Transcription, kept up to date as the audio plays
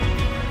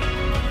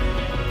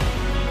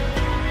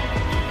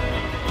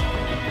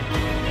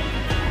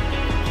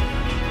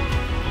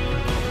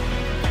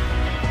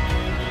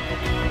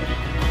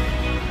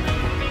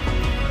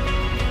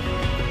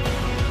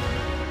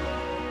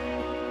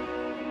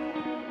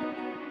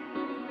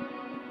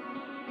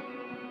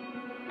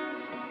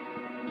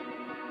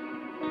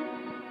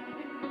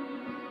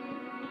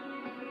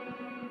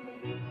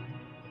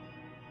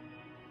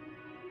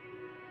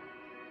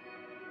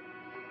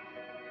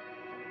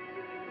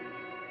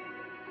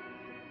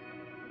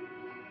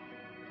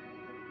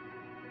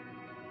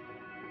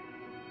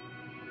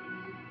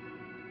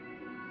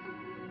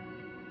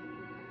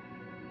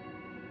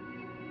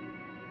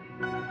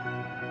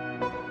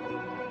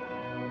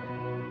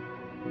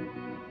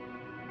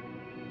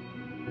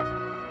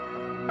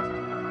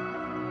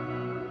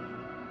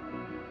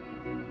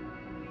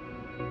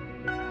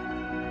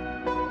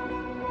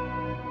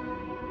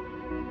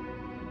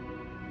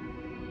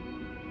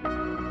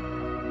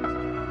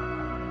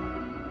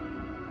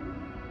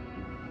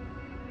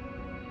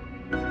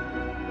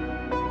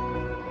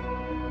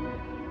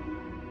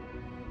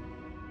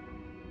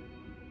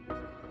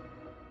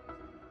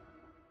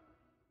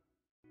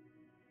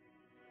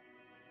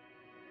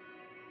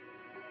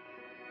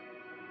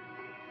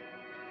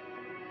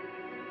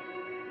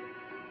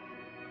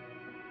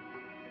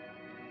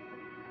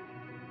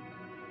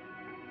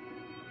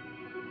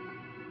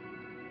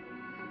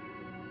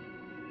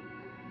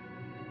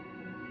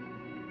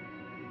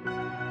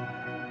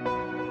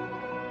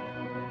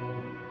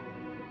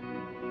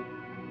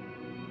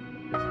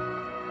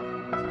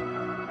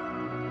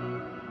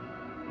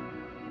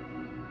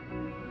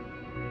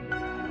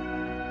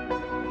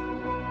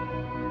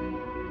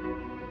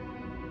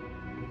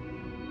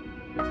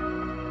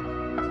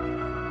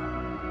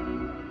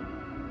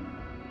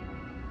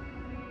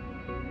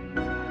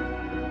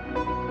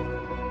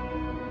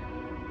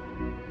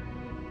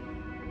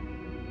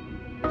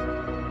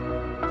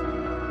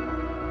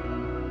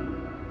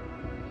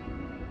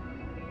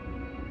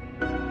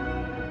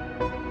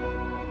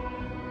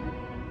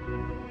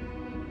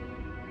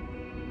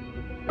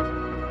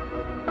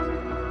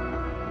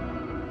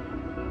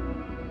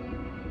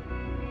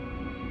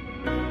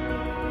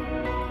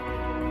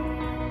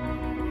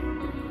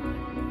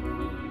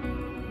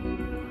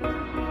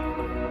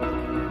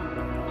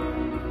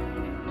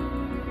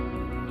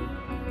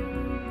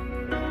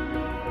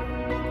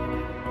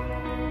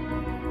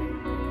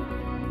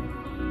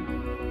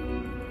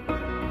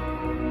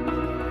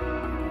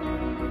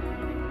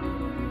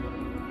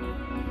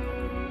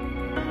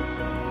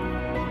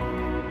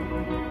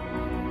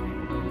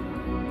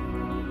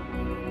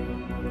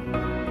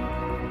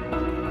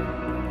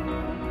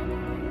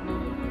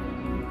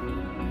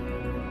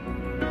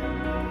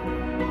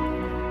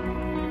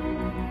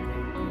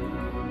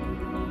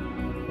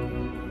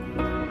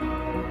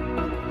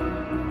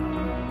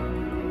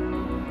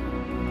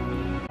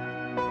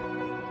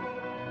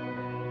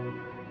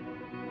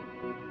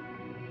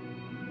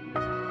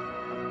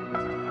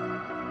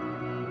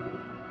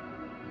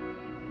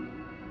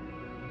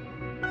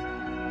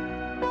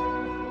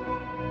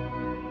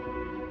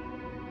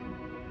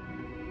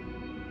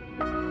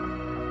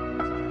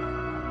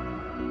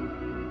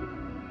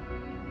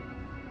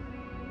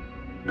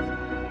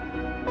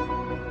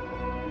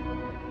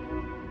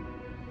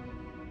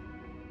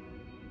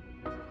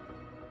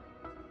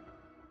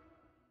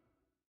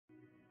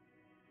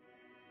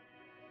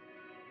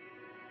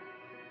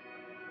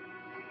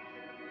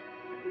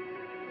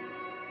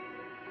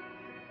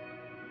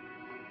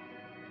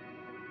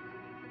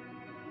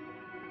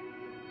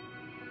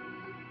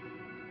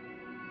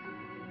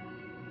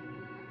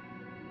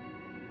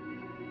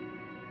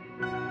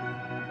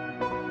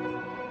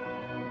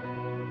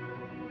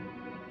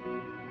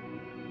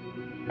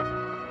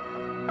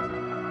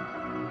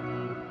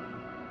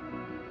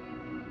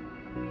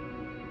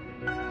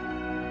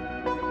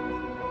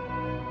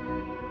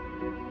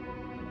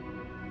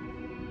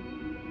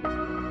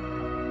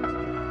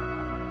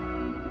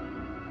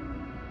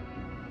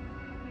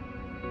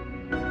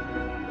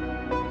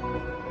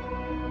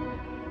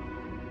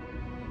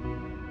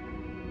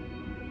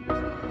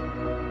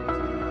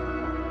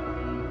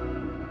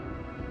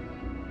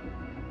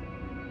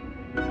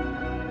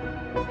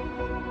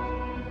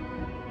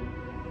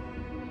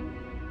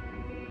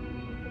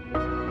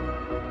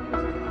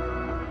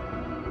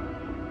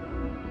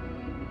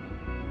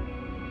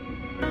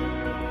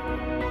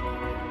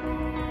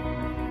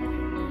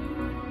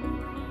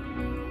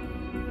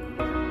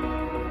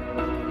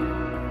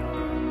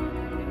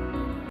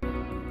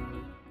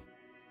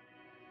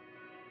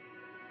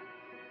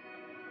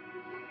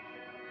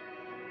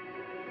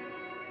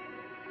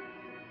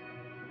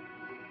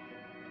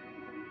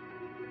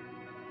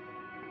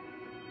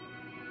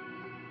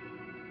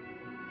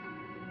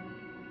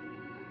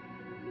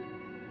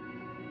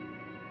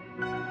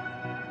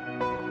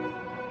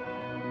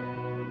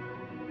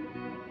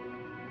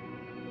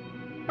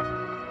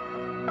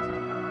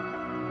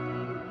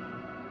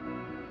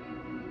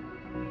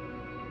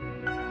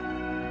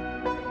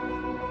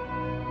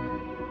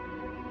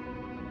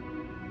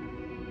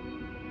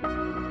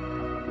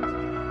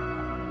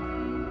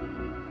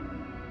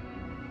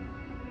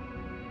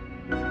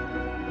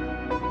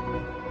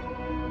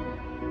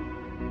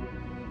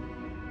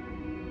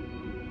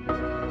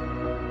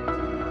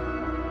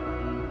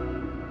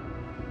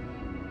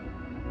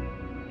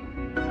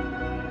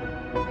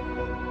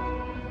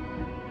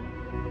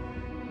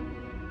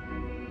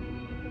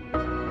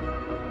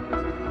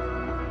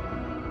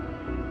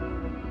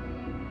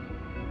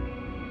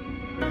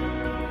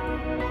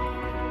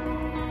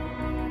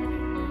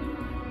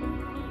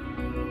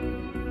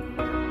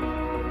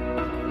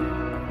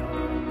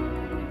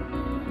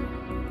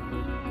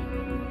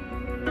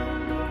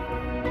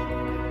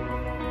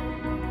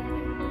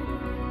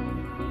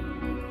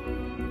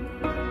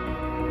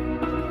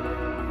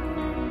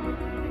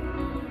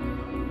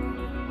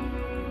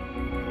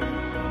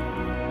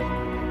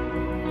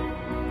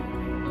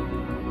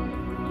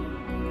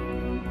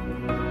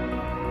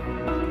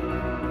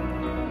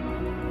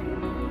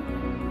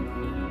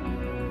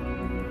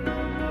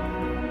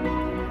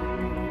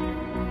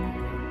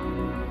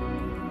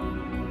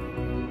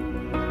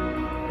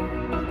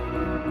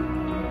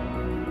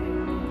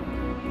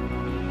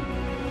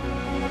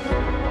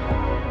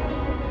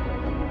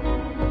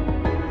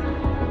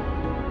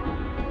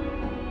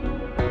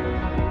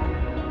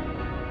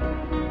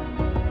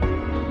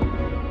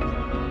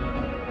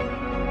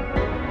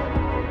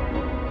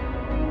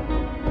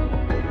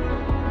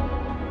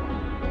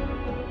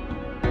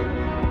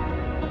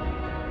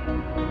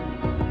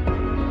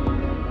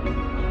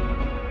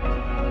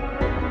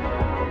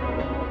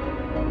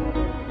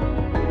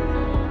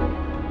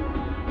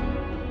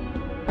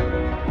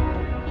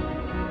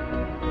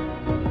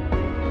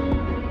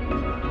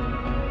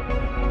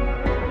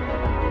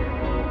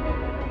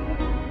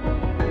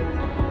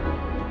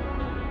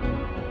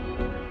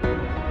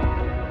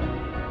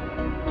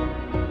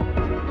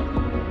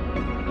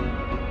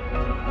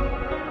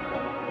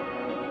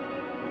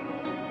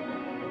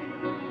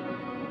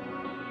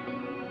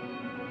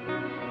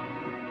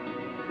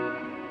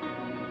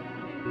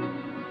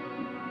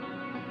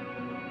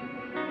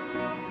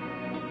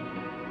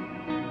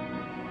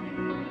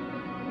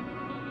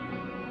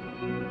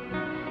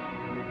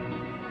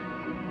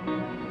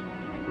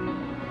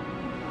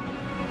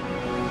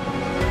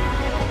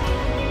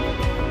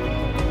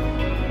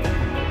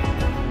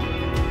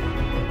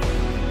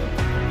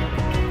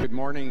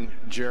morning,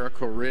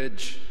 Jericho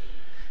Ridge,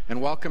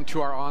 and welcome to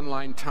our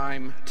online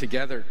time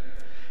together.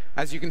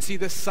 As you can see,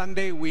 this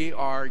Sunday we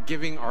are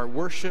giving our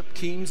worship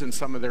teams and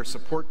some of their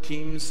support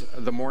teams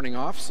the morning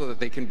off so that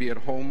they can be at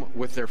home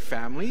with their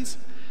families.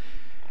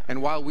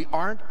 And while we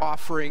aren't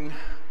offering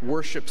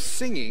worship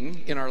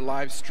singing in our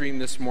live stream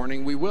this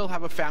morning, we will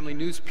have a family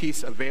news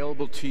piece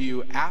available to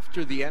you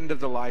after the end of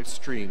the live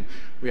stream.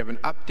 We have an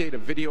update, a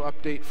video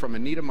update from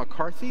Anita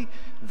McCarthy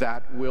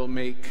that we'll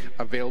make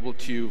available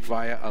to you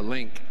via a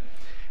link.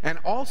 And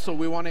also,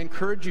 we want to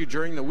encourage you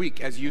during the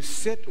week, as you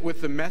sit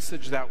with the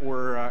message that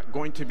we're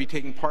going to be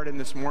taking part in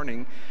this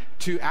morning,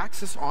 to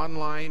access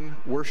online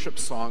worship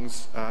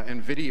songs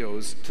and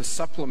videos to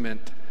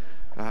supplement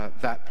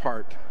that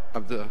part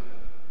of the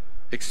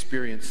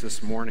experience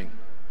this morning.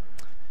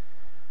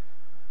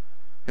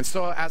 And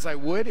so, as I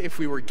would if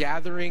we were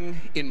gathering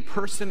in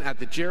person at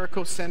the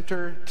Jericho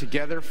Center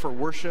together for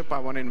worship, I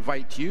want to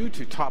invite you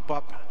to top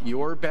up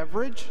your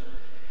beverage.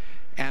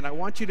 And I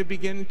want you to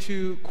begin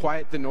to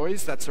quiet the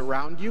noise that's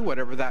around you,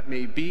 whatever that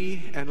may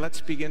be, and let's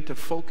begin to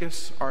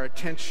focus our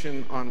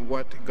attention on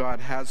what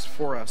God has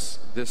for us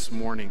this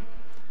morning.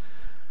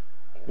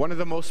 One of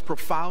the most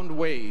profound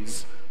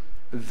ways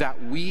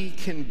that we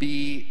can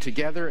be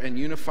together and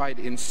unified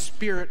in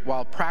spirit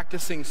while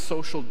practicing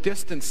social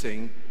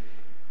distancing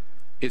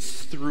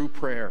is through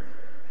prayer.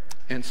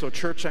 And so,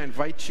 church, I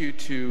invite you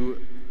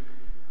to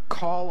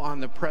call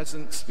on the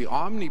presence, the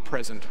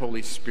omnipresent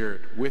Holy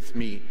Spirit with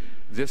me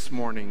this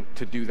morning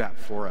to do that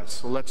for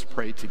us. So let's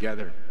pray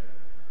together.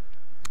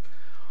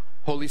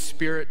 Holy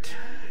Spirit,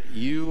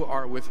 you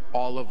are with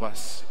all of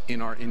us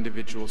in our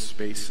individual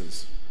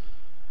spaces.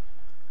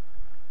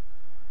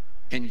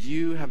 And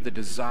you have the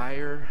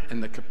desire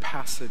and the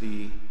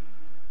capacity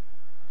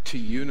to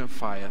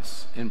unify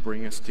us and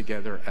bring us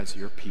together as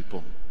your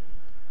people.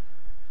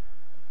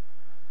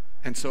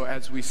 And so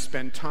as we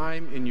spend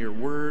time in your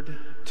word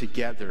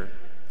together,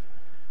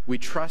 we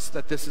trust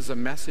that this is a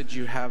message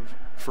you have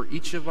for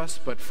each of us,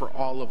 but for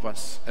all of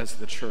us as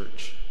the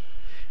church.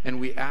 And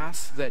we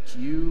ask that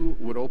you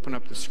would open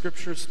up the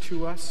scriptures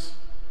to us,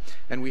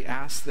 and we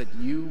ask that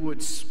you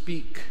would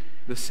speak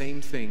the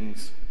same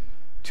things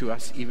to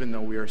us, even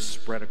though we are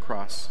spread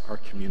across our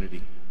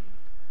community.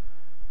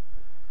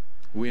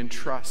 We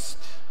entrust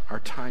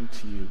our time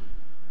to you.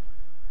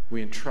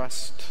 We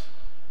entrust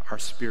our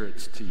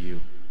spirits to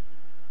you.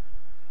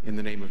 In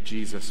the name of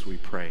Jesus we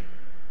pray.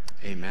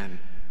 Amen.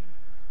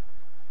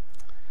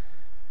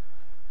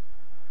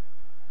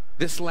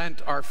 This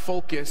Lent, our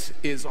focus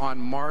is on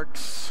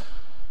Mark's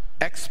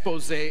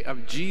expose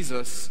of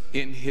Jesus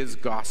in his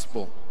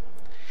gospel.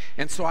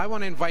 And so I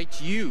want to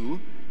invite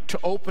you to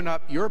open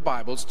up your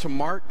Bibles to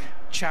Mark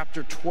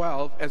chapter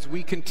 12 as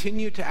we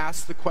continue to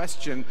ask the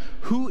question,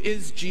 who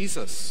is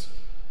Jesus?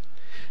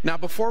 Now,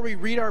 before we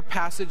read our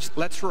passage,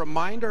 let's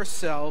remind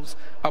ourselves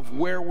of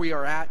where we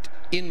are at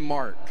in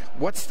Mark.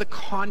 What's the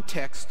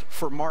context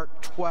for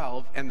Mark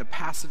 12 and the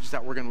passage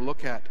that we're going to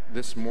look at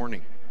this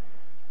morning?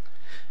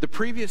 The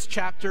previous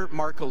chapter,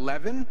 Mark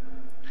 11,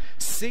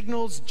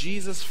 signals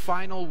Jesus'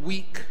 final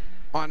week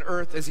on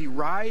earth as he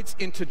rides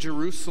into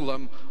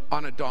Jerusalem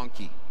on a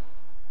donkey.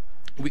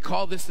 We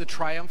call this the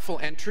triumphal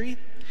entry,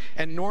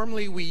 and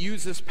normally we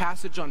use this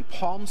passage on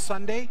Palm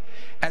Sunday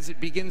as it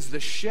begins the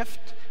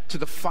shift to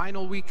the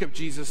final week of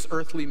Jesus'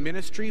 earthly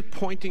ministry,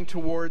 pointing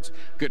towards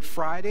Good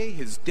Friday,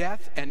 his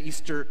death, and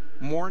Easter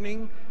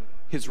morning,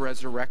 his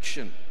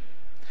resurrection.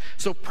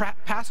 So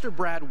Pastor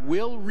Brad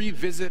will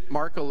revisit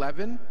Mark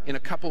 11 in a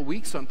couple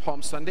weeks on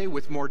Palm Sunday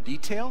with more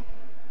detail.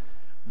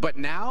 But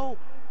now,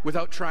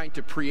 without trying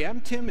to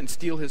preempt him and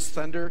steal his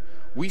thunder,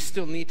 we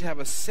still need to have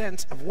a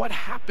sense of what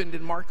happened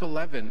in Mark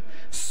 11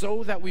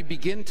 so that we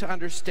begin to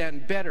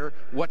understand better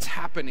what's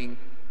happening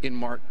in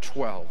Mark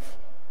 12.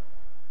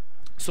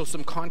 So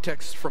some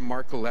context from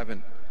Mark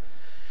 11.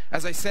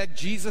 As I said,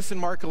 Jesus in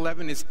Mark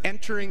 11 is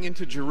entering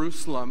into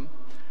Jerusalem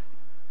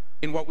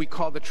in what we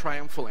call the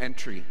triumphal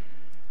entry.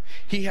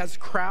 He has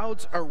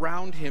crowds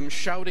around him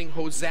shouting,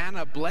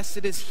 "Hosanna,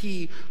 blessed is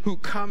he who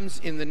comes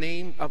in the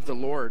name of the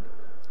Lord."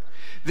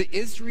 The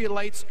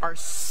Israelites are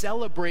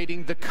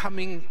celebrating the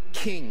coming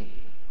king.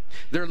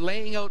 They're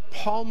laying out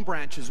palm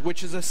branches,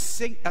 which is a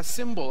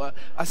symbol,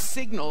 a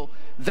signal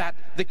that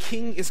the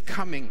king is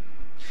coming,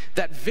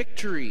 that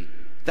victory,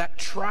 that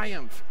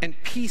triumph and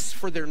peace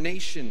for their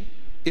nation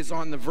is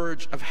on the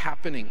verge of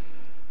happening.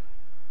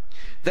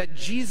 That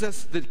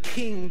Jesus, the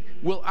King,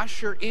 will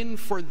usher in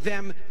for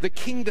them the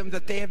kingdom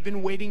that they have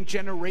been waiting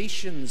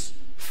generations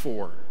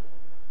for.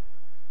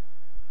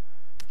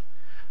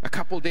 A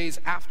couple days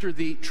after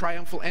the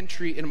triumphal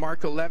entry in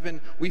Mark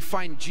 11, we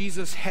find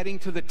Jesus heading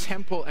to the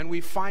temple, and we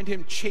find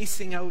him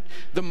chasing out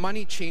the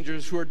money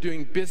changers who are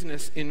doing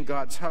business in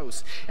God's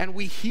house. And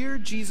we hear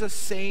Jesus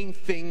saying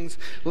things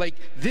like,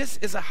 "This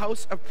is a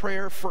house of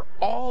prayer for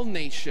all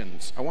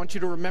nations." I want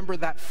you to remember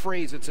that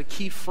phrase. It's a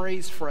key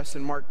phrase for us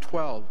in Mark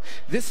 12.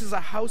 This is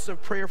a house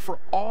of prayer for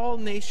all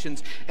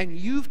nations, and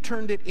you've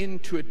turned it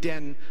into a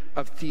den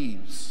of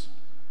thieves.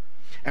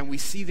 And we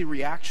see the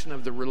reaction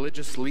of the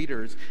religious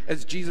leaders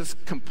as Jesus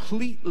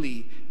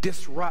completely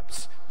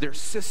disrupts their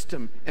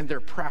system and their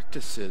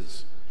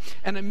practices.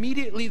 And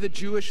immediately the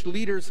Jewish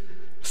leaders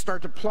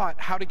start to plot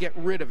how to get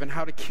rid of and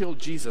how to kill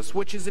Jesus,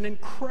 which is an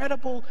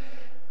incredible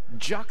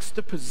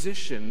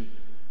juxtaposition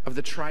of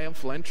the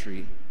triumphal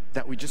entry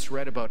that we just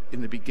read about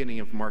in the beginning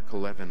of Mark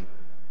 11.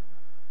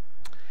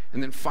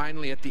 And then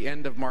finally, at the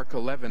end of Mark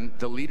 11,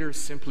 the leaders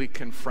simply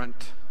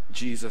confront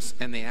Jesus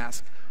and they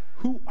ask,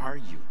 "Who are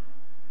you?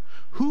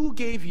 Who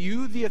gave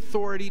you the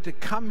authority to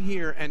come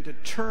here and to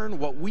turn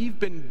what we've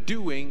been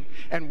doing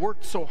and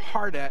worked so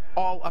hard at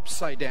all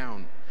upside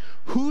down?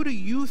 Who do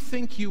you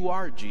think you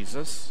are,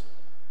 Jesus?"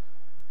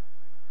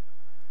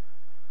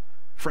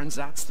 Friends,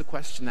 that's the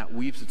question that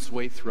weaves its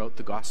way throughout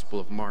the Gospel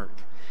of Mark.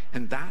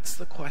 And that's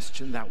the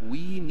question that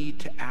we need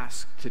to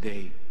ask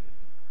today.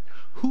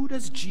 Who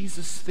does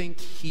Jesus think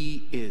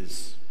he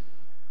is?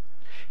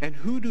 And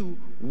who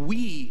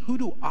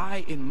do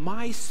I in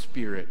my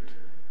spirit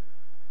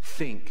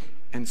think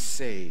and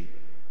say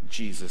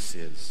Jesus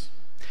is?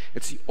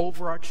 It's the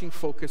overarching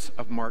focus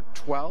of Mark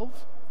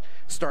 12,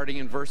 starting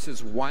in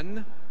verses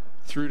 1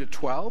 through to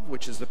 12,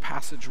 which is the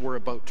passage we're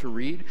about to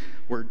read,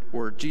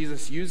 where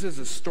Jesus uses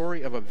a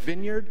story of a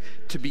vineyard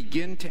to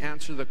begin to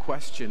answer the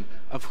question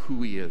of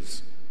who he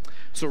is.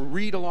 So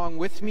read along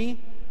with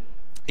me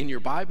in your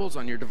Bibles,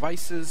 on your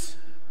devices,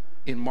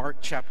 in Mark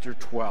chapter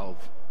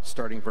 12,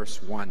 starting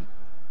verse 1.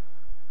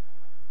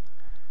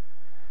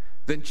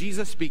 Then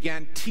Jesus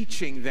began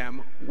teaching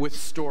them with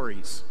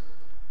stories.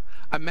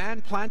 A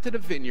man planted a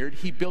vineyard,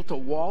 he built a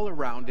wall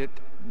around it,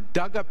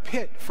 dug a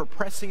pit for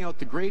pressing out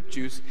the grape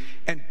juice,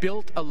 and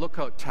built a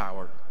lookout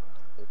tower.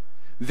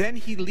 Then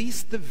he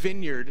leased the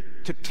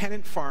vineyard to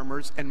tenant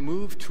farmers and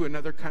moved to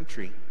another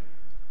country.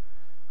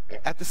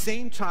 At the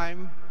same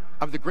time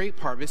of the grape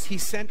harvest, he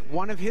sent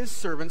one of his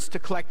servants to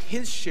collect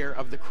his share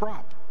of the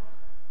crop.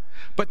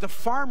 But the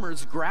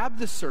farmers grabbed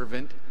the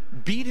servant,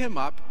 beat him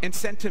up, and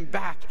sent him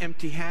back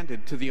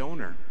empty-handed to the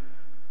owner.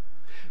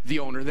 The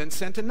owner then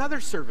sent another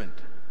servant,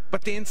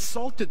 but they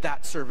insulted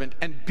that servant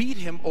and beat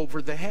him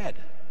over the head.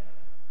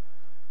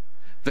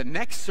 The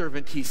next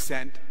servant he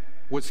sent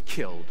was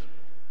killed.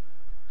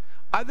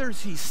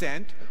 Others he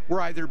sent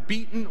were either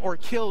beaten or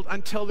killed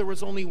until there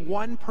was only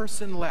one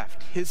person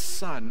left, his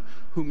son,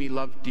 whom he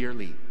loved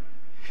dearly.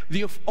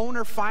 The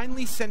owner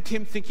finally sent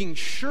him thinking,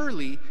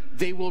 "Surely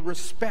they will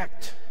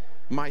respect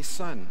my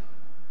son."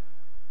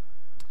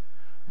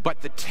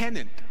 But the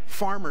tenant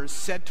farmers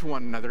said to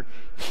one another,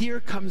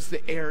 "Here comes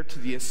the heir to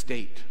the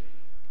estate.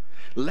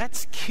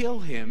 Let's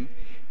kill him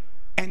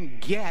and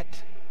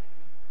get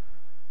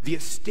the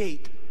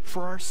estate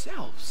for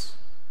ourselves."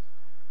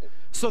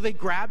 So they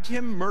grabbed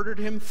him, murdered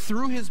him,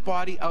 threw his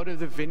body out of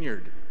the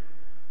vineyard.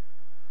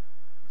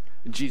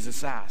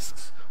 Jesus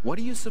asks, "What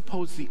do you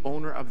suppose the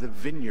owner of the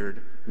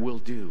vineyard will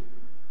do?"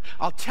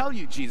 "I'll tell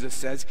you," Jesus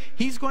says,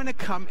 "he's going to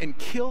come and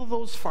kill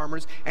those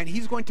farmers, and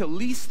he's going to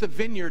lease the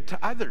vineyard to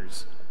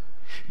others."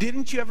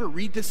 Didn't you ever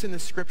read this in the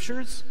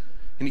scriptures?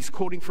 And he's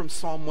quoting from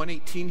Psalm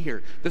 118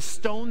 here. "The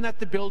stone that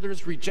the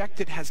builders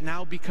rejected has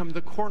now become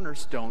the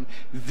cornerstone.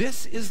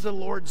 This is the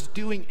Lord's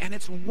doing, and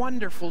it's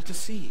wonderful to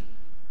see."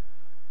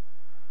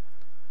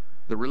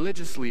 The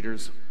religious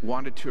leaders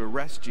wanted to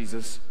arrest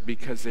Jesus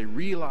because they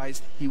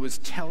realized he was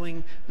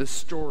telling the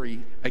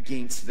story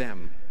against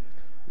them.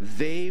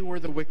 They were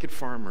the wicked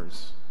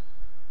farmers,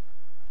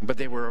 but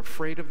they were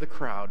afraid of the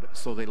crowd,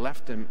 so they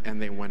left him and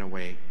they went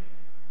away.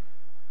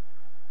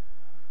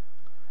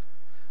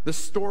 The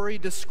story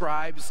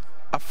describes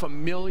a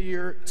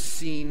familiar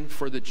scene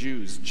for the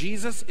Jews.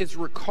 Jesus is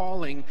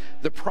recalling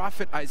the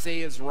prophet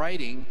Isaiah's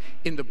writing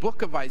in the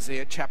book of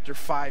Isaiah, chapter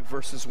 5,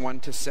 verses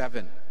 1 to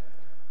 7.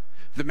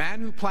 The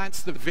man who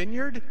plants the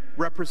vineyard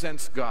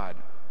represents God.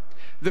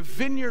 The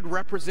vineyard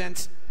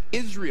represents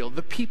Israel,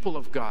 the people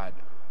of God.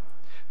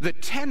 The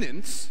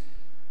tenants,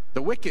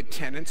 the wicked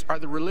tenants, are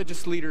the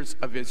religious leaders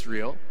of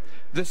Israel.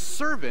 The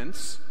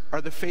servants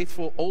are the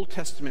faithful Old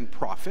Testament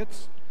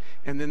prophets.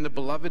 And then the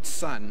beloved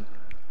Son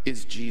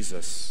is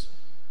Jesus.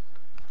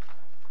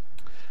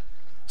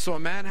 So a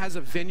man has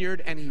a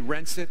vineyard and he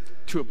rents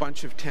it to a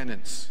bunch of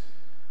tenants.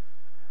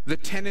 The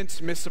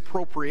tenants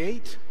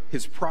misappropriate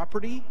his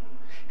property,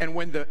 and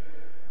when the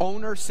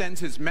owner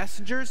sends his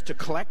messengers to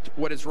collect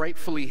what is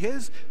rightfully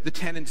his, the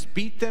tenants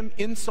beat them,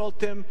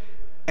 insult them,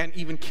 and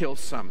even kill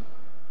some.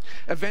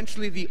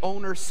 Eventually, the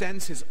owner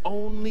sends his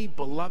only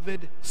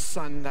beloved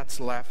son that's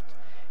left,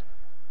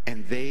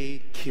 and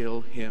they kill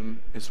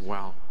him as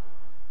well.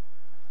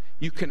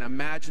 You can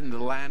imagine the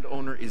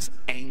landowner is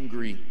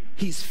angry.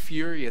 He's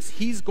furious.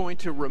 He's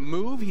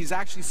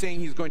actually saying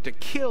he's going to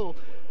kill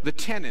the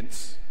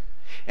tenants,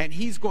 and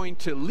he's going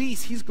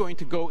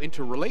to go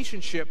into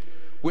relationship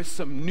with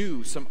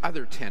some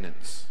other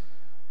tenants.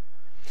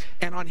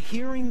 And on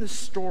hearing the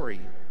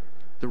story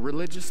the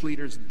religious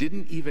leaders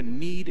didn't even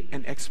need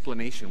an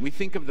explanation. We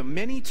think of the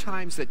many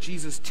times that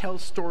Jesus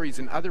tells stories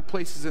in other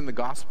places in the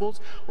Gospels,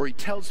 or he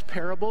tells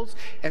parables,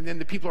 and then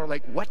the people are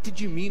like, what did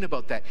you mean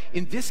about that?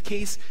 In this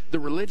case, the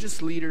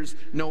religious leaders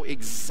know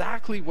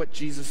exactly what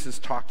Jesus is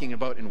talking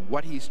about and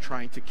what he's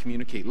trying to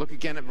communicate. Look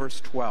again at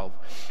verse 12.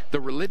 The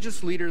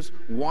religious leaders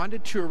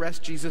wanted to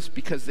arrest Jesus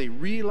because they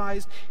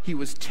realized he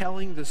was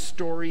telling the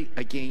story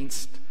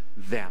against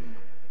them.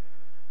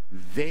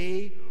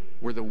 They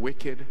were the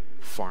wicked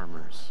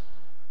farmers.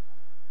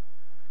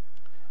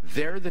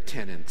 They're the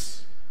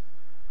tenants,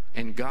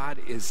 and God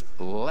is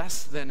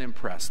less than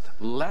impressed,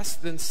 less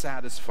than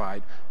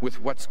satisfied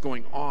with what's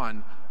going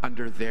on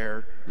under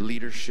their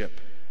leadership.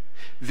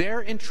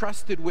 They're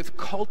entrusted with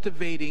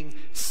cultivating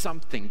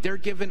something. They're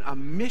given a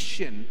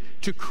mission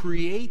to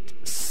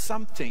create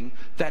something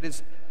that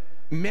is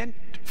meant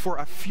for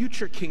a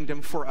future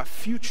kingdom, for a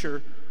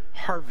future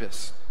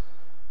harvest.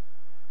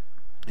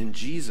 And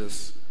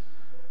Jesus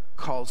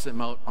calls them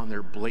out on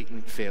their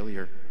blatant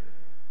failure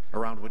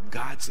around what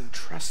God's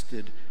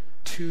entrusted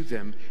to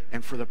them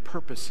and for the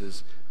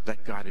purposes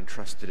that God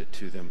entrusted it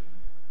to them.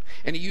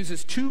 And he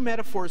uses two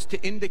metaphors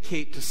to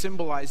indicate, to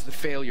symbolize the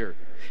failure,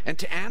 and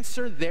to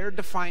answer their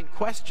defiant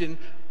question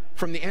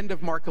from the end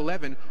of Mark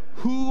 11,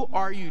 who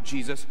are you,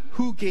 Jesus?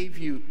 Who gave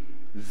you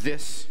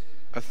this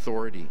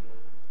authority?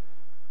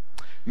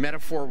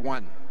 Metaphor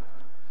 1.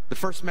 The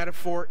first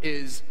metaphor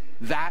is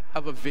that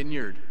of a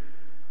vineyard.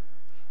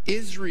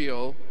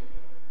 Israel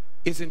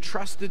is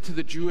entrusted to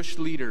the Jewish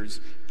leaders.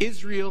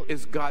 Israel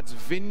is God's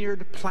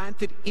vineyard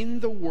planted in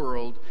the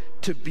world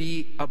to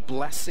be a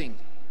blessing.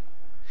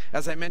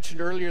 As I mentioned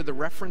earlier, the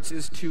reference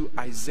is to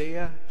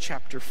Isaiah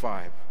chapter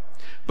 5.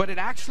 But it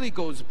actually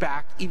goes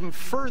back even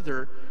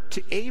further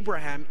to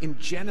Abraham in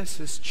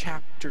Genesis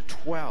chapter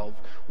 12,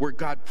 where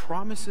God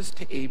promises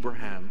to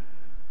Abraham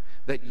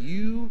that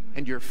you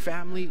and your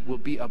family will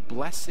be a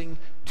blessing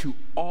to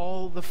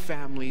all the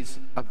families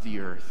of the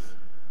earth.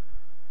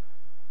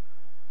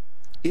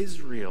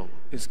 Israel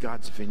is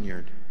God's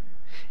vineyard,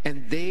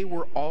 and they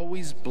were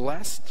always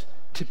blessed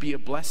to be a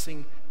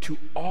blessing to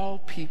all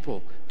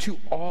people, to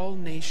all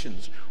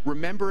nations.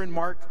 Remember in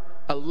Mark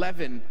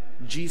 11,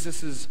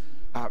 Jesus'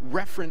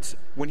 reference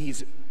when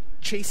he's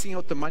chasing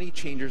out the money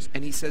changers,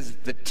 and he says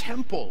the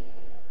temple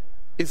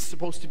is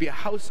supposed to be a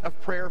house of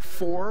prayer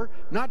for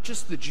not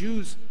just the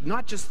Jews,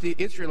 not just the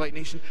Israelite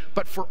nation,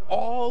 but for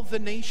all the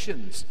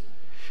nations.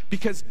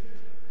 Because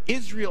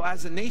Israel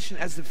as a nation,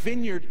 as the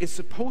vineyard, is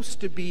supposed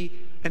to be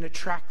an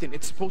attractant.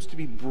 It's supposed to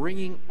be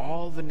bringing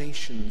all the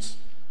nations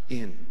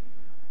in.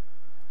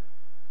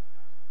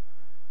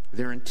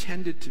 They're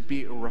intended to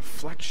be a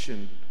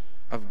reflection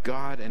of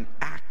God and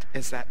act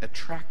as that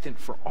attractant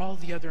for all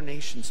the other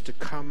nations to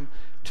come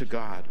to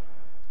God.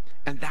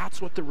 And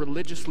that's what the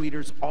religious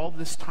leaders all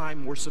this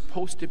time were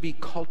supposed to be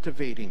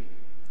cultivating.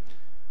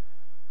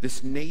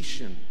 This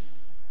nation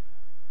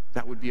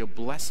that would be a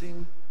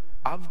blessing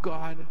of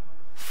God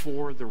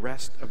for the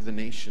rest of the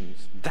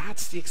nations.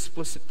 That's the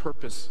explicit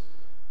purpose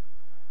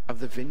of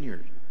the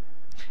vineyard.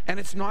 And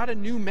it's not a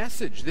new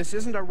message. This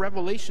isn't a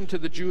revelation to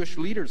the Jewish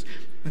leaders.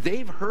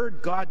 They've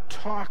heard God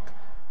talk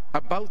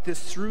about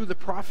this through the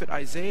prophet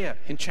Isaiah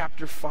in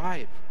chapter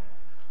 5.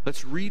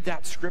 Let's read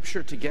that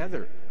scripture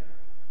together.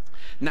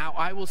 Now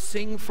I will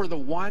sing for the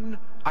one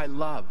I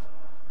love,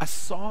 a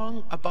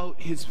song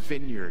about his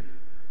vineyard.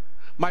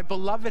 My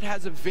beloved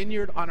has a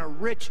vineyard on a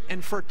rich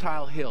and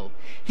fertile hill.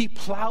 He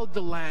plowed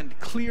the land,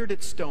 cleared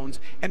its stones,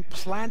 and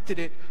planted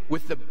it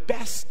with the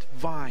best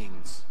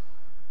vines.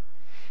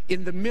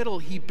 In the middle,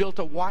 he built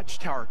a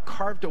watchtower,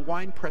 carved a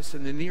winepress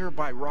in the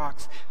nearby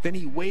rocks. Then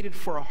he waited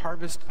for a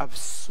harvest of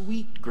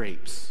sweet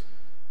grapes.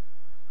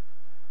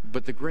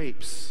 But the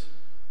grapes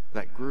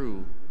that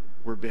grew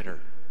were bitter.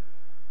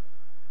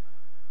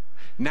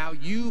 Now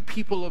you,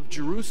 people of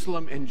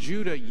Jerusalem and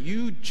Judah,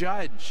 you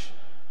judge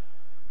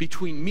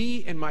between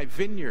me and my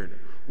vineyard.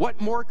 What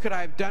more could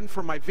I have done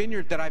for my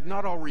vineyard that I've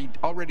not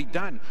already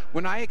done?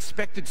 When I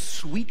expected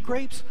sweet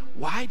grapes,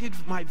 why did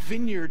my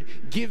vineyard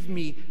give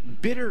me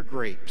bitter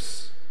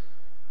grapes?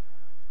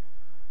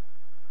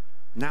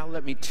 Now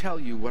let me tell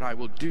you what I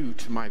will do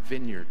to my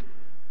vineyard.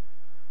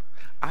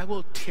 I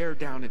will tear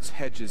down its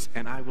hedges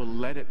and I will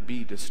let it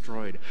be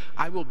destroyed.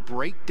 I will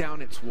break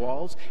down its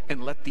walls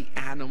and let the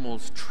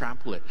animals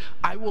trample it.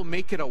 I will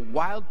make it a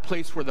wild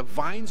place where the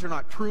vines are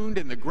not pruned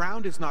and the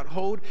ground is not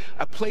hoed,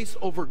 a place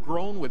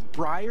overgrown with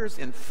briars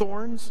and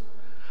thorns.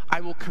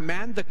 I will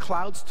command the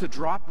clouds to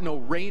drop no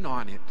rain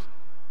on it.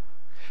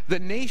 The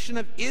nation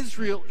of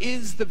Israel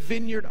is the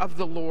vineyard of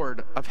the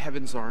Lord of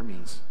heaven's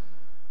armies.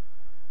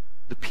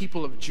 The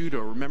people of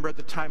Judah, remember at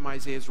the time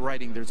Isaiah is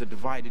writing, there's a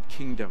divided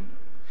kingdom.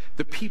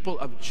 The people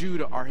of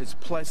Judah are his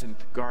pleasant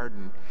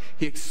garden.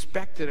 He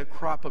expected a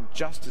crop of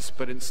justice,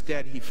 but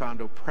instead he found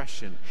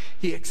oppression.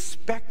 He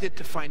expected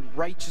to find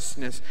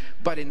righteousness,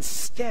 but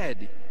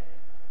instead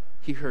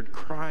he heard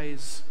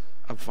cries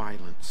of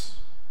violence.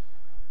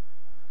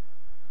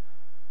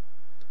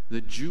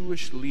 The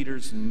Jewish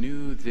leaders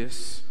knew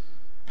this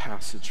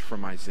passage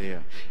from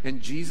Isaiah,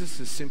 and Jesus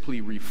is simply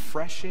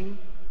refreshing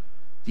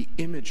the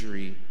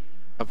imagery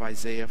of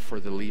Isaiah for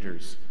the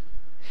leaders.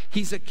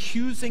 He's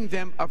accusing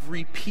them of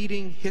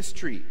repeating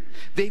history.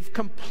 They've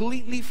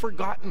completely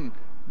forgotten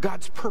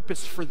God's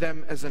purpose for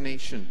them as a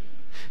nation.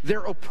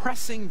 They're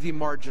oppressing the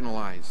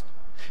marginalized.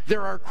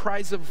 There are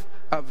cries of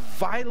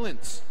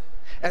violence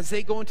as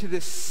they go into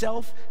this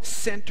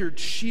self-centered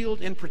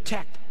shield and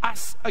protect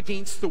us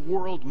against the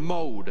world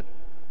mode.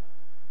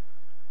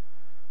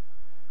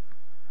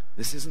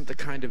 This isn't the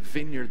kind of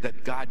vineyard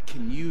that God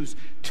can use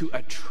to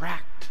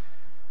attract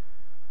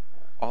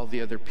all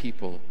the other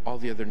people, all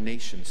the other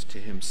nations to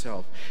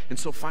himself. And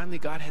so finally,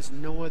 God has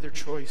no other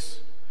choice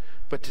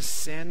but to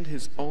send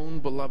his own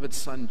beloved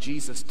son,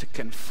 Jesus, to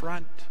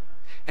confront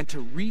and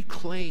to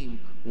reclaim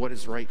what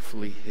is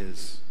rightfully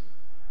his.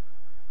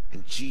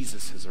 And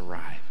Jesus has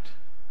arrived.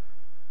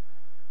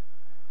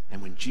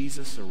 And when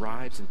Jesus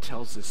arrives and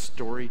tells this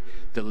story,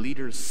 the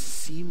leaders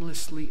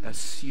seamlessly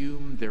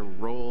assume their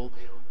role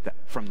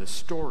from the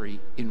story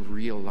in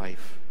real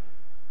life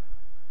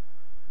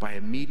by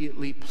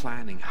immediately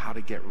planning how to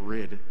get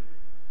rid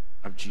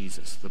of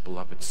Jesus, the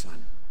beloved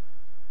Son,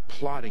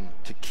 plotting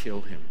to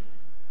kill him.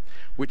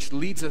 Which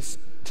leads us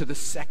to the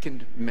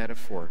second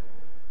metaphor.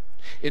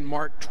 In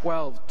Mark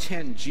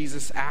 12:10,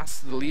 Jesus asks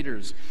the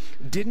leaders,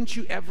 "Didn't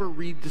you ever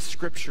read the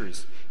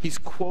scriptures?" He's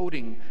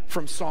quoting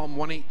from Psalm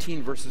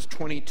 118, verses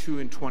 22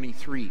 and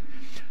 23.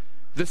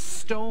 "The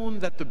stone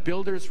that the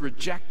builders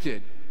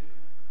rejected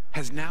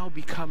has now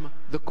become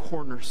the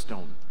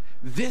cornerstone.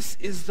 This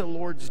is the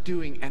Lord's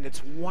doing, and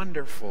it's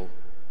wonderful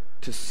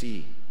to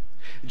see."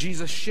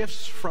 Jesus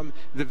shifts from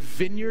the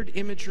vineyard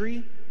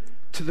imagery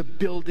to the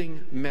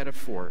building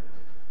metaphor.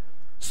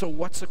 So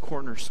what's a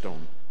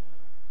cornerstone?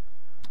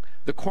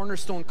 The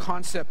cornerstone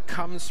concept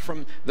comes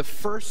from the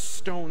first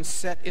stone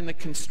set in the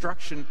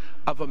construction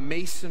of a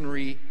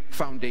masonry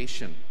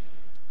foundation.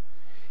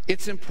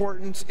 Its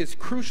importance is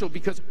crucial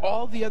because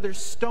all the other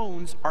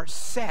stones are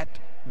set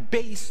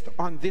based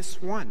on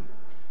this one.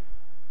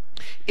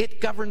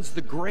 It governs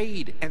the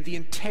grade and the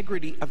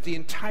integrity of the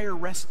entire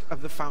rest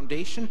of the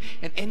foundation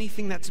and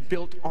anything that's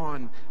built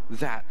on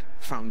that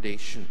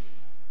foundation.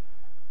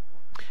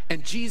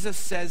 And Jesus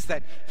says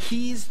that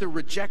he's the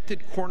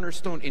rejected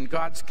cornerstone in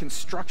God's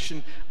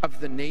construction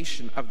of the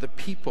nation, of the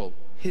people,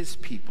 his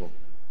people.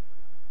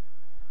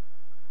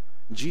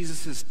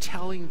 Jesus is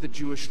telling the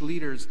Jewish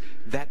leaders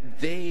that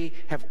they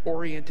have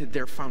oriented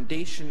their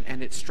foundation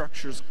and its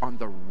structures on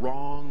the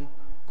wrong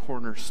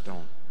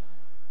cornerstone.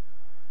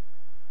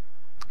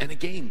 And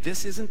again,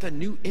 this isn't a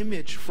new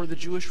image for the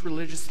Jewish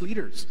religious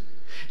leaders.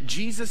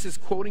 Jesus is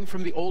quoting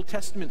from the Old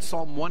Testament,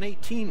 Psalm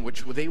 118,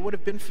 which they would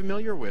have been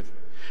familiar with.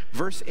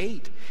 Verse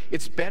 8,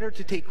 "It's better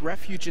to take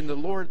refuge in the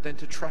Lord than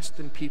to trust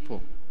in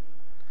people.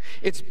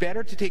 It's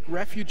better to take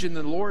refuge in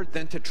the Lord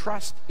than to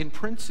trust in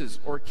princes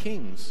or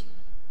kings.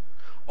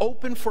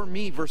 Open for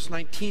me," verse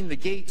 19, "the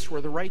gates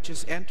where the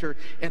righteous enter,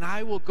 and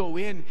I will go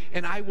in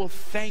and I will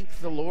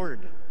thank the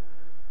Lord.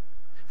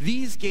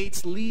 These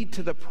gates lead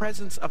to the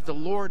presence of the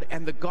Lord,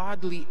 and the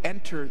godly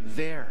enter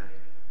there."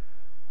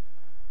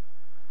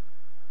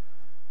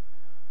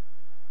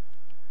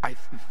 I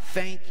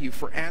thank you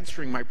for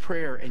answering my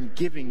prayer and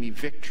giving me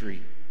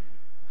victory.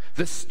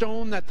 The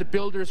stone that the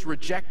builders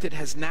rejected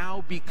has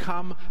now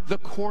become the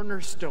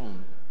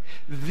cornerstone.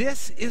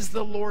 This is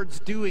the Lord's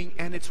doing,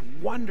 and it's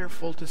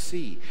wonderful to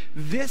see.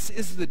 This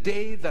is the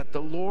day that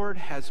the Lord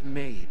has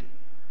made,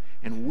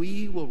 and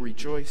we will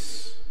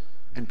rejoice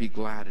and be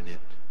glad in it.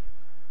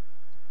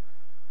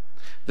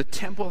 The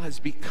temple has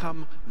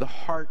become the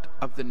heart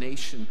of the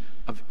nation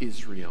of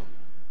Israel.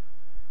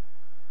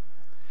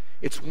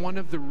 It's one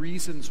of the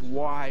reasons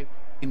why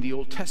in the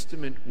Old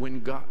Testament,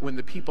 when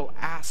the people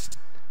asked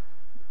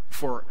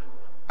for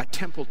a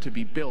temple to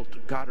be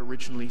built, God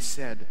originally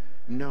said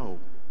no.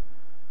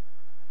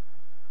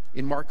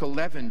 In Mark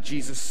 11,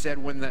 Jesus said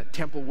when the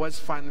temple was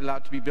finally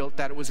allowed to be built,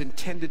 that it was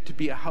intended to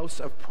be a house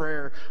of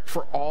prayer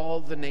for all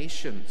the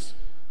nations.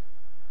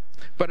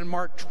 But in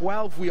Mark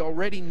 12, we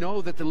already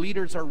know that the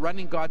leaders are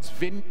running God's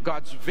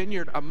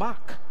vineyard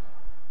amok.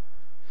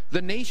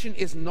 The nation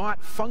is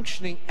not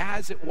functioning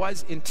as it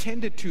was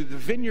intended to. The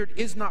vineyard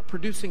is not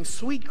producing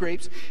sweet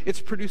grapes, it's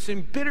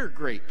producing bitter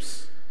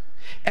grapes.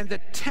 And the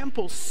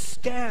temple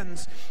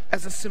stands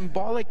as a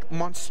symbolic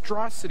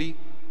monstrosity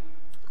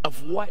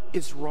of what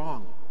is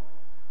wrong,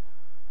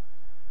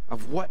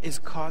 of what is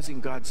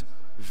causing God's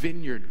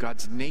vineyard,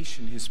 God's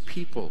nation, his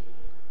people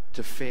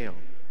to fail.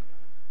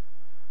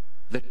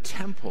 The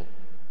temple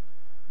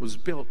was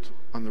built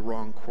on the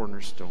wrong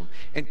cornerstone,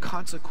 and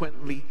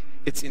consequently,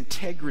 its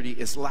integrity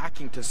is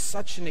lacking to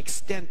such an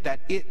extent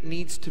that it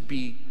needs to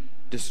be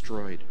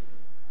destroyed.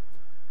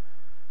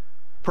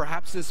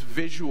 Perhaps this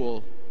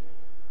visual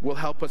will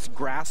help us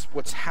grasp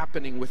what's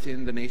happening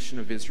within the nation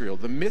of Israel.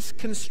 The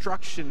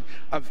misconstruction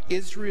of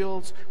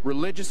Israel's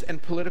religious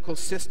and political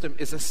system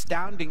is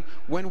astounding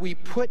when we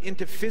put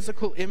into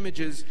physical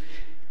images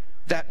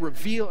that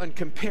reveal and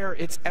compare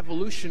its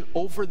evolution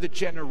over the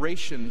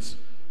generations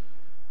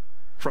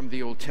from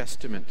the Old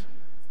Testament.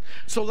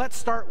 So let's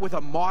start with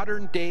a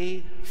modern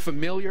day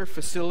familiar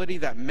facility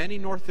that many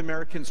North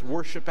Americans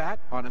worship at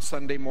on a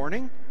Sunday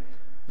morning,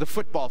 the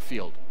football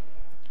field.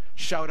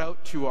 Shout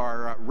out to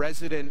our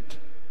resident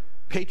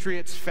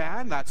Patriots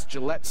fan. That's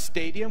Gillette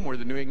Stadium, where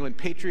the New England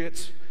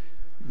Patriots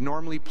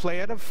normally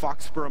play out of,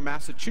 Foxborough,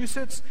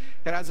 Massachusetts.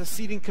 It has a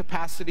seating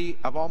capacity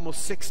of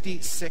almost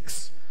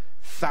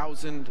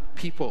 66,000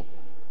 people.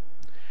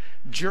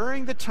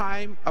 During the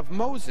time of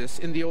Moses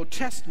in the Old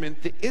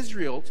Testament, the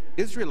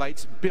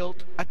Israelites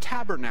built a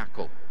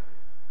tabernacle.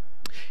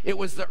 It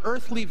was the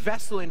earthly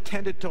vessel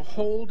intended to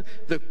hold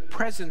the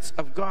presence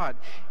of God.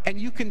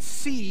 And you can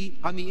see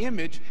on the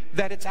image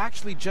that it's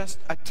actually just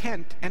a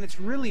tent, and it's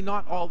really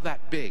not all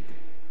that big.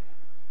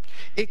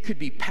 It could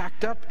be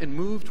packed up and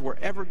moved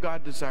wherever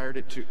God desired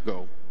it to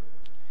go.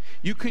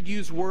 You could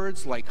use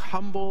words like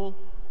humble,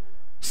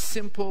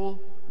 simple,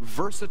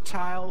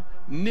 versatile,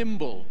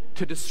 nimble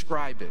to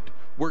describe it.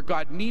 Where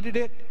God needed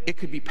it, it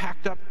could be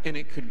packed up and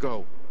it could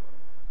go.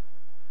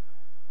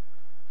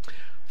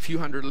 A few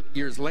hundred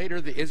years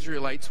later, the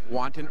Israelites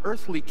want an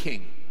earthly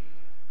king.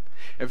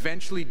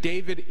 Eventually,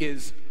 David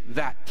is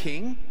that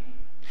king,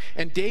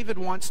 and David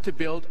wants to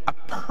build a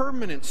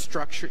permanent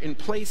structure in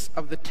place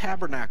of the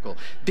tabernacle.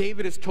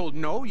 David is told,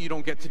 no, you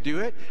don't get to do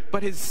it,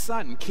 but his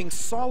son, King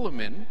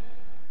Solomon,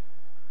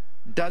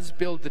 does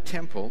build the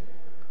temple,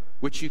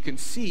 which you can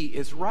see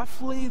is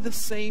roughly the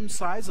same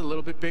size, a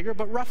little bit bigger,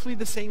 but roughly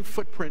the same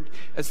footprint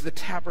as the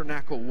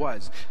tabernacle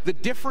was. The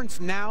difference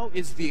now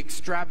is the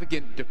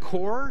extravagant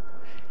decor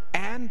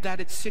and that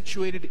it's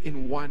situated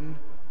in one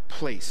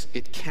place.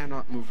 It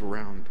cannot move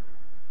around.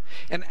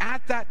 And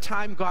at that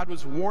time, God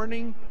was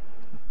warning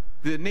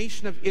the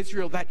nation of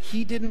Israel that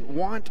he didn't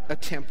want a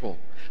temple,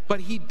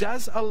 but he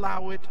does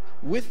allow it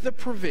with the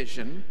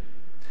provision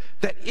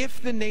that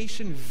if the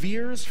nation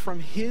veers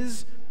from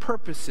his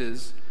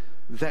purposes,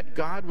 that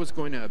God was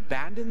going to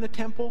abandon the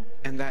temple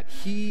and that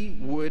he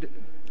would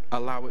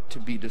allow it to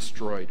be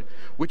destroyed,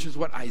 which is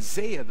what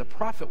Isaiah the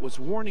prophet was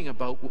warning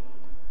about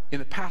in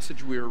the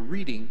passage we were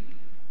reading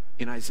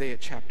in Isaiah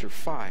chapter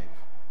 5.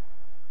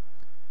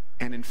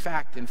 And in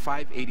fact, in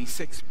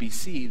 586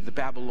 BC, the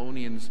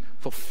Babylonians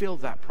fulfill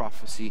that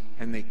prophecy,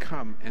 and they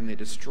come and they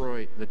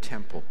destroy the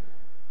temple.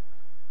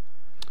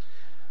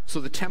 So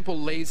the temple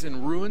lays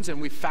in ruins, and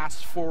we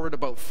fast forward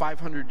about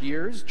 500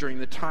 years during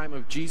the time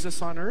of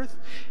Jesus on earth,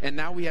 and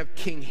now we have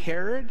King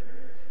Herod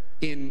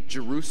in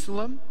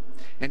Jerusalem,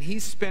 and he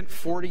spent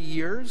 40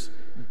 years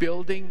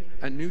building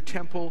a new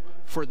temple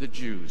for the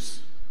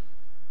Jews.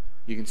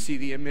 You can see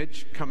the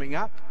image coming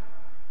up.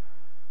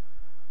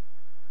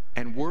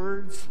 And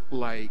words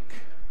like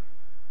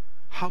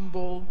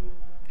humble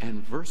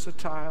and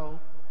versatile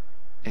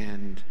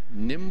and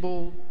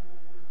nimble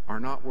are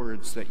not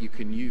words that you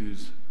can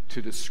use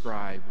to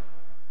describe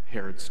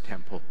Herod's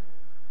temple.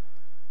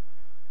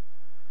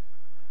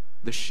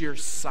 The sheer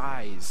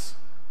size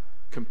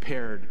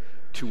compared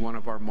to one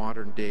of our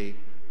modern day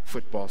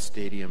football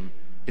stadium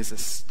is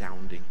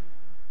astounding.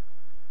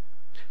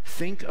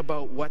 Think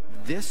about what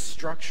this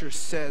structure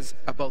says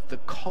about the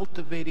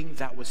cultivating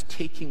that was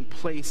taking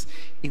place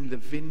in the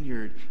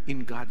vineyard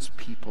in God's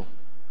people.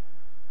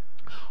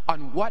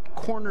 On what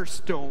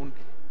cornerstone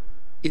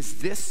is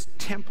this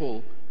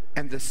temple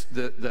and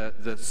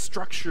the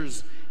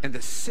structures and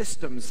the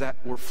systems that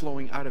were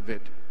flowing out of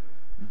it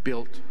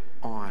built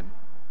on?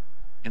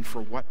 And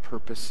for what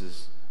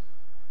purposes?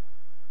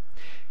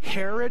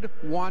 Herod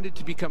wanted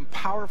to become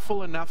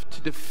powerful enough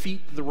to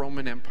defeat the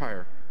Roman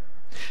Empire.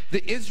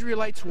 The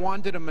Israelites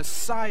wanted a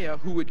Messiah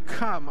who would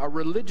come, a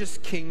religious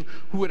king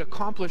who would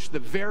accomplish the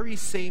very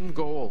same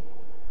goal.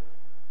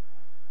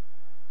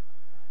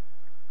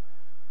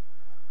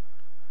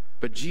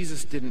 But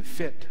Jesus didn't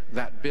fit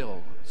that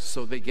bill,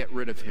 so they get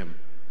rid of him.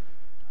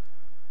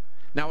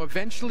 Now,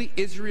 eventually,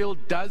 Israel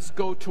does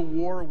go to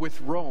war with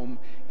Rome,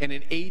 and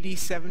in AD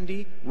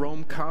 70,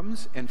 Rome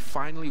comes and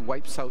finally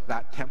wipes out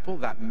that temple,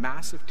 that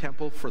massive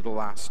temple, for the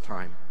last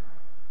time.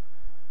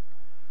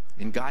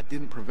 And God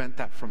didn't prevent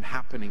that from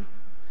happening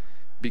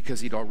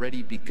because he'd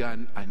already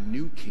begun a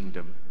new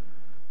kingdom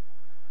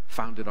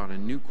founded on a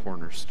new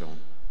cornerstone.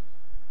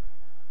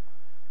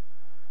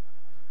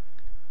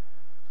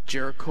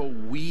 Jericho,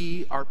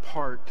 we are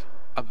part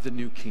of the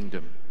new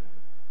kingdom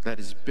that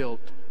is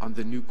built on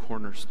the new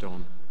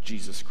cornerstone,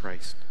 Jesus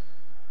Christ.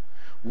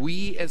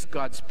 We as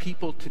God's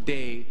people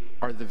today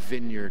are the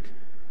vineyard,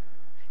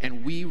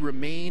 and we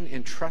remain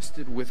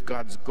entrusted with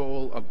God's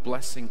goal of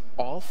blessing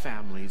all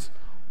families,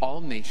 all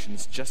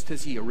nations, just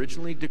as he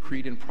originally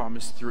decreed and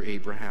promised through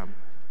Abraham,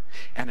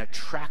 and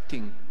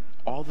attracting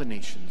all the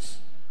nations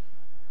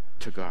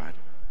to God.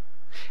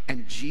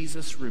 And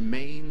Jesus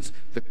remains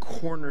the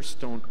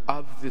cornerstone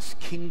of this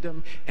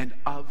kingdom and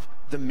of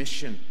the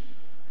mission.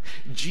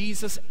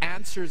 Jesus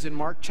answers in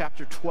Mark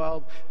chapter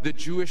 12 the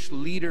Jewish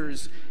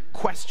leaders'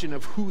 question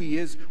of who he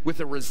is with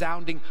a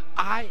resounding,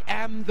 I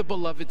am the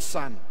beloved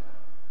Son,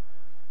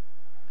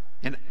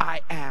 and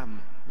I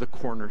am the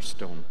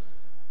cornerstone.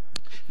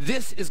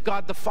 This is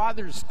God the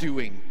Father's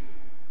doing,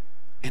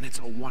 and it's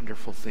a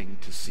wonderful thing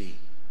to see.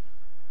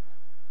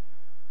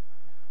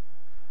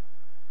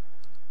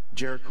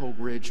 Jericho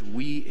Ridge,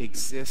 we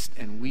exist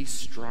and we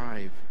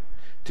strive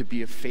to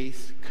be a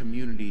faith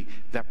community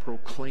that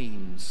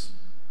proclaims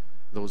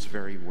those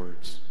very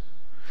words.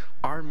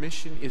 Our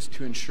mission is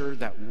to ensure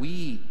that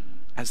we,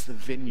 as the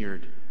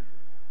Vineyard,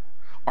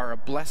 are a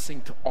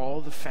blessing to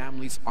all the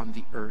families on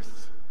the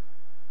earth.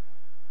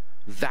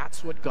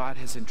 That's what God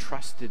has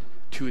entrusted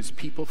to his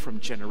people from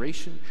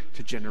generation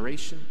to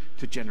generation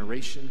to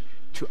generation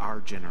to our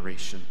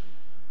generation.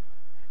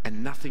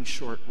 And nothing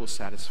short will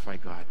satisfy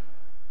God.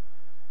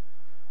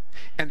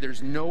 And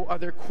there's no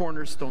other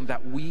cornerstone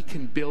that we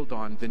can build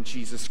on than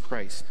Jesus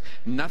Christ.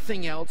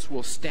 Nothing else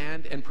will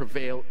stand and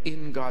prevail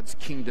in God's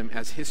kingdom,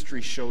 as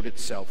history showed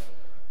itself.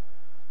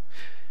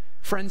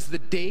 Friends, the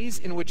days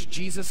in which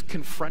Jesus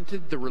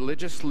confronted the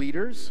religious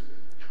leaders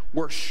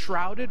were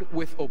shrouded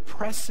with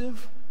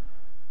oppressive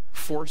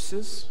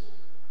forces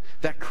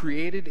that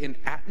created an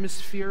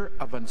atmosphere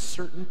of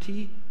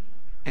uncertainty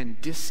and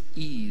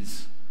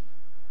dis-ease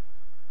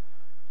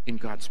in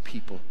God's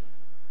people.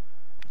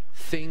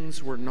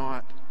 Things were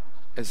not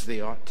as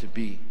they ought to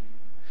be.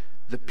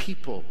 The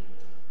people,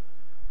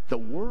 the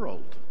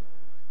world,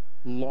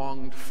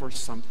 longed for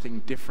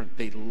something different.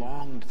 They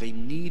longed, they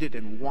needed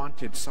and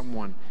wanted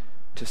someone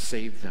to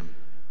save them.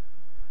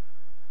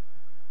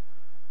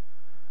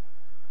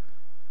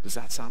 Does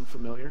that sound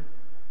familiar?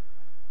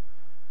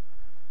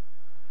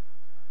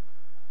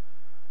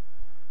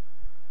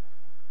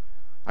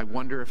 I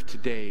wonder if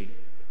today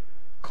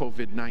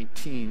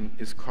COVID-19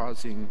 is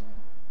causing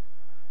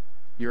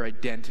your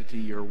identity,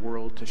 your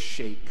world to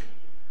shake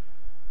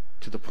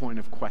to the point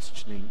of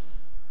questioning,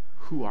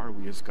 who are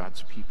we as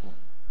God's people?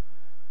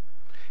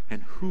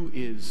 And who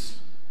is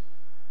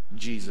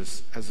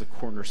Jesus as the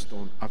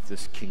cornerstone of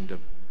this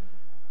kingdom?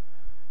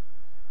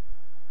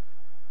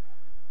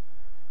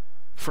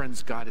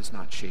 Friends, God is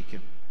not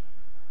shaken.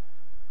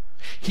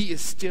 He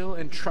is still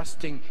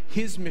entrusting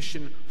his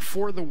mission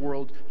for the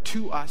world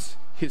to us,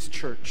 his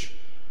church.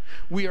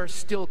 We are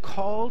still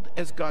called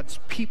as God's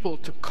people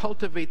to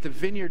cultivate the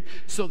vineyard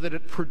so that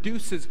it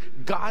produces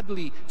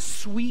godly,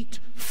 sweet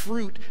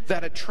fruit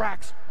that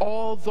attracts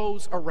all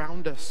those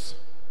around us.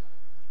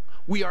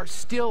 We are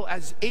still,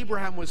 as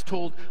Abraham was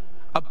told,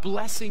 a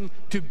blessing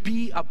to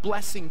be a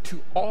blessing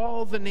to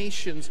all the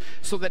nations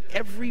so that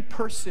every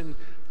person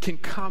can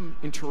come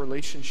into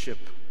relationship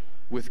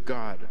with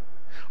God.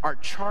 Our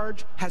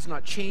charge has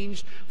not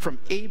changed from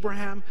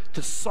Abraham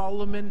to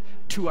Solomon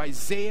to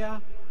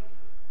Isaiah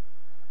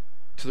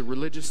to the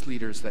religious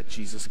leaders that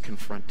Jesus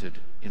confronted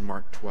in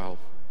Mark 12.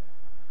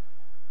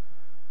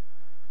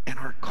 And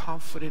our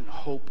confident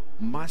hope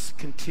must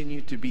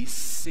continue to be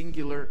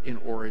singular in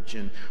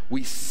origin.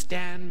 We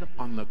stand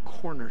on the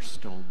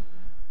cornerstone,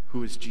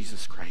 who is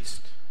Jesus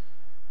Christ.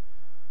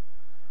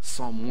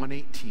 Psalm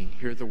 118,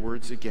 hear the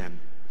words again.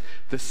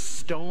 The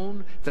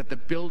stone that the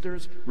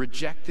builders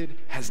rejected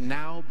has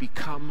now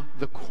become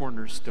the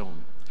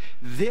cornerstone.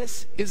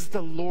 This is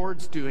the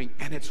Lord's doing,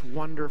 and it's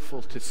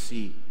wonderful to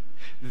see.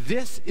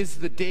 This is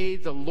the day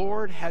the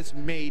Lord has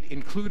made,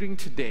 including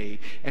today,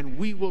 and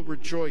we will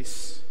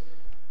rejoice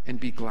and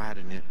be glad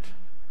in it.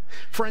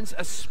 Friends,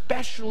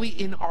 especially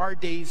in our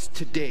days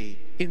today,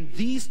 in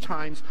these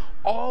times,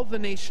 all the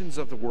nations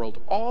of the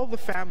world, all the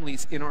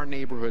families in our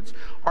neighborhoods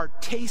are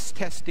taste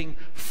testing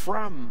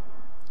from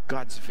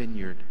God's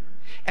vineyard.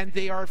 And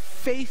they are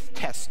faith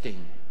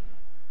testing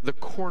the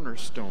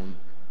cornerstone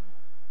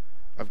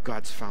of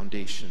God's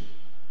foundation.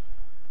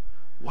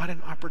 What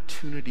an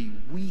opportunity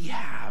we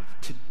have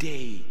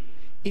today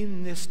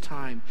in this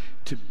time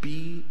to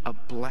be a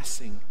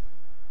blessing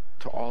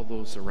to all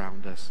those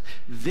around us.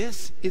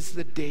 This is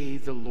the day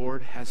the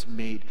Lord has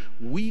made.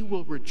 We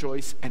will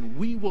rejoice and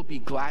we will be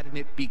glad in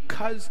it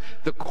because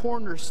the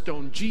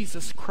cornerstone,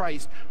 Jesus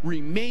Christ,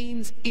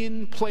 remains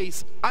in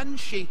place,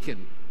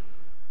 unshaken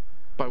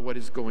by what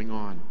is going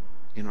on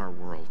in our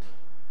world.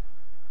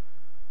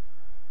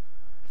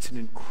 It's an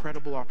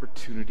incredible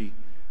opportunity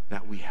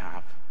that we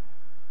have.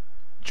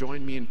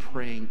 Join me in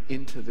praying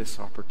into this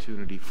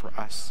opportunity for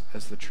us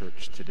as the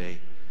church today.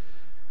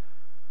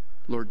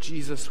 Lord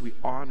Jesus, we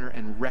honor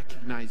and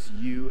recognize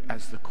you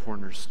as the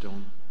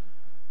cornerstone.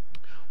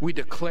 We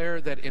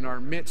declare that in our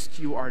midst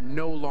you are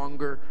no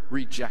longer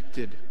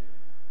rejected.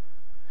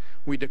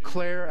 We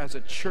declare as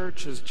a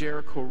church, as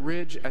Jericho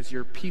Ridge, as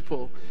your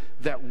people,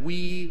 that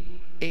we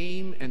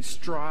aim and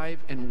strive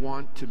and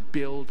want to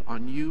build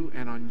on you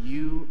and on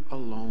you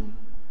alone.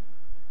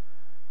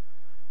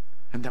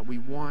 And that we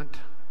want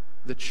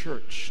the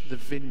church, the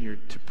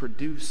vineyard, to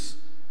produce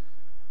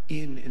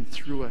in and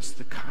through us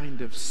the kind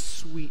of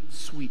sweet,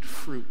 sweet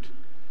fruit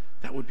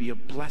that would be a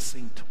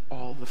blessing to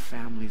all the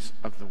families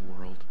of the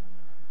world.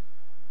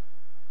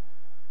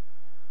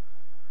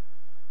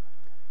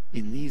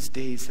 In these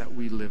days that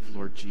we live,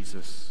 Lord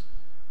Jesus,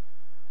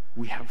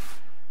 we have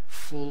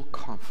full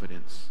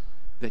confidence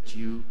that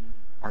you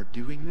are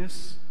doing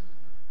this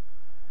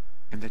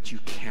and that you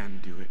can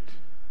do it.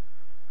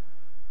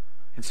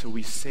 And so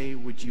we say,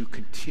 would you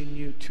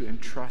continue to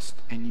entrust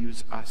and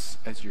use us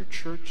as your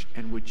church,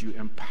 and would you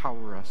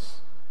empower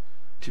us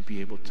to be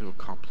able to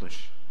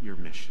accomplish your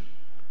mission?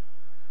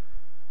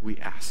 we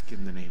ask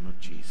in the name of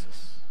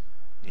Jesus.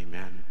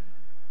 Amen.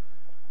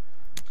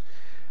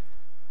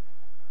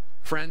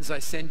 Friends, I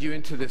send you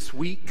into this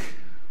week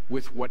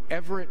with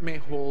whatever it may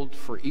hold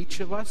for each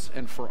of us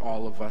and for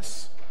all of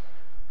us,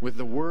 with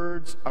the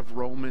words of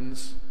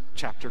Romans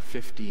chapter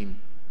 15.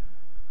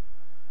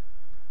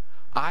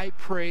 I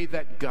pray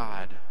that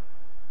God,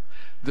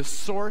 the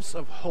source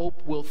of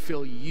hope, will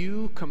fill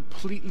you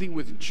completely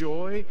with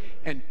joy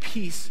and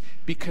peace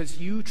because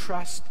you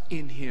trust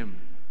in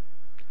him.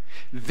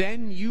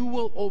 Then you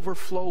will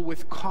overflow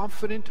with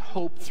confident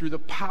hope through the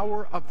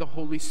power of the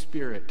Holy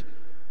Spirit.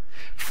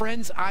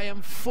 Friends, I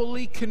am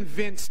fully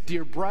convinced,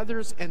 dear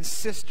brothers and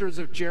sisters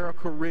of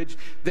Jericho Ridge,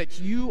 that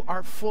you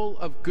are full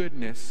of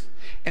goodness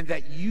and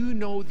that you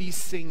know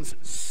these things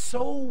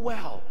so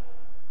well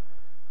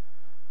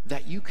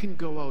that you can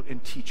go out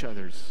and teach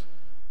others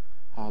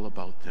all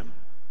about them.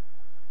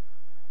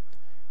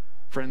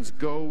 Friends,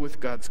 go with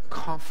God's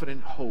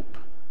confident hope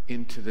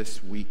into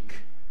this week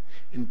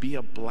and be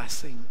a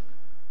blessing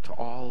to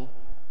all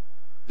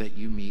that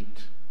you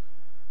meet.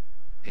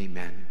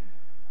 Amen.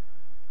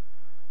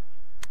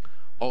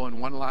 Oh,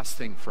 and one last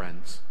thing,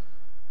 friends.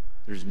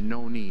 There's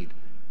no need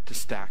to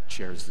stack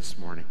chairs this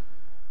morning.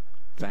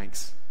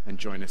 Thanks, and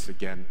join us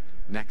again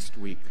next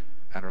week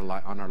at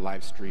on our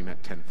live stream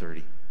at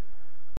 10:30.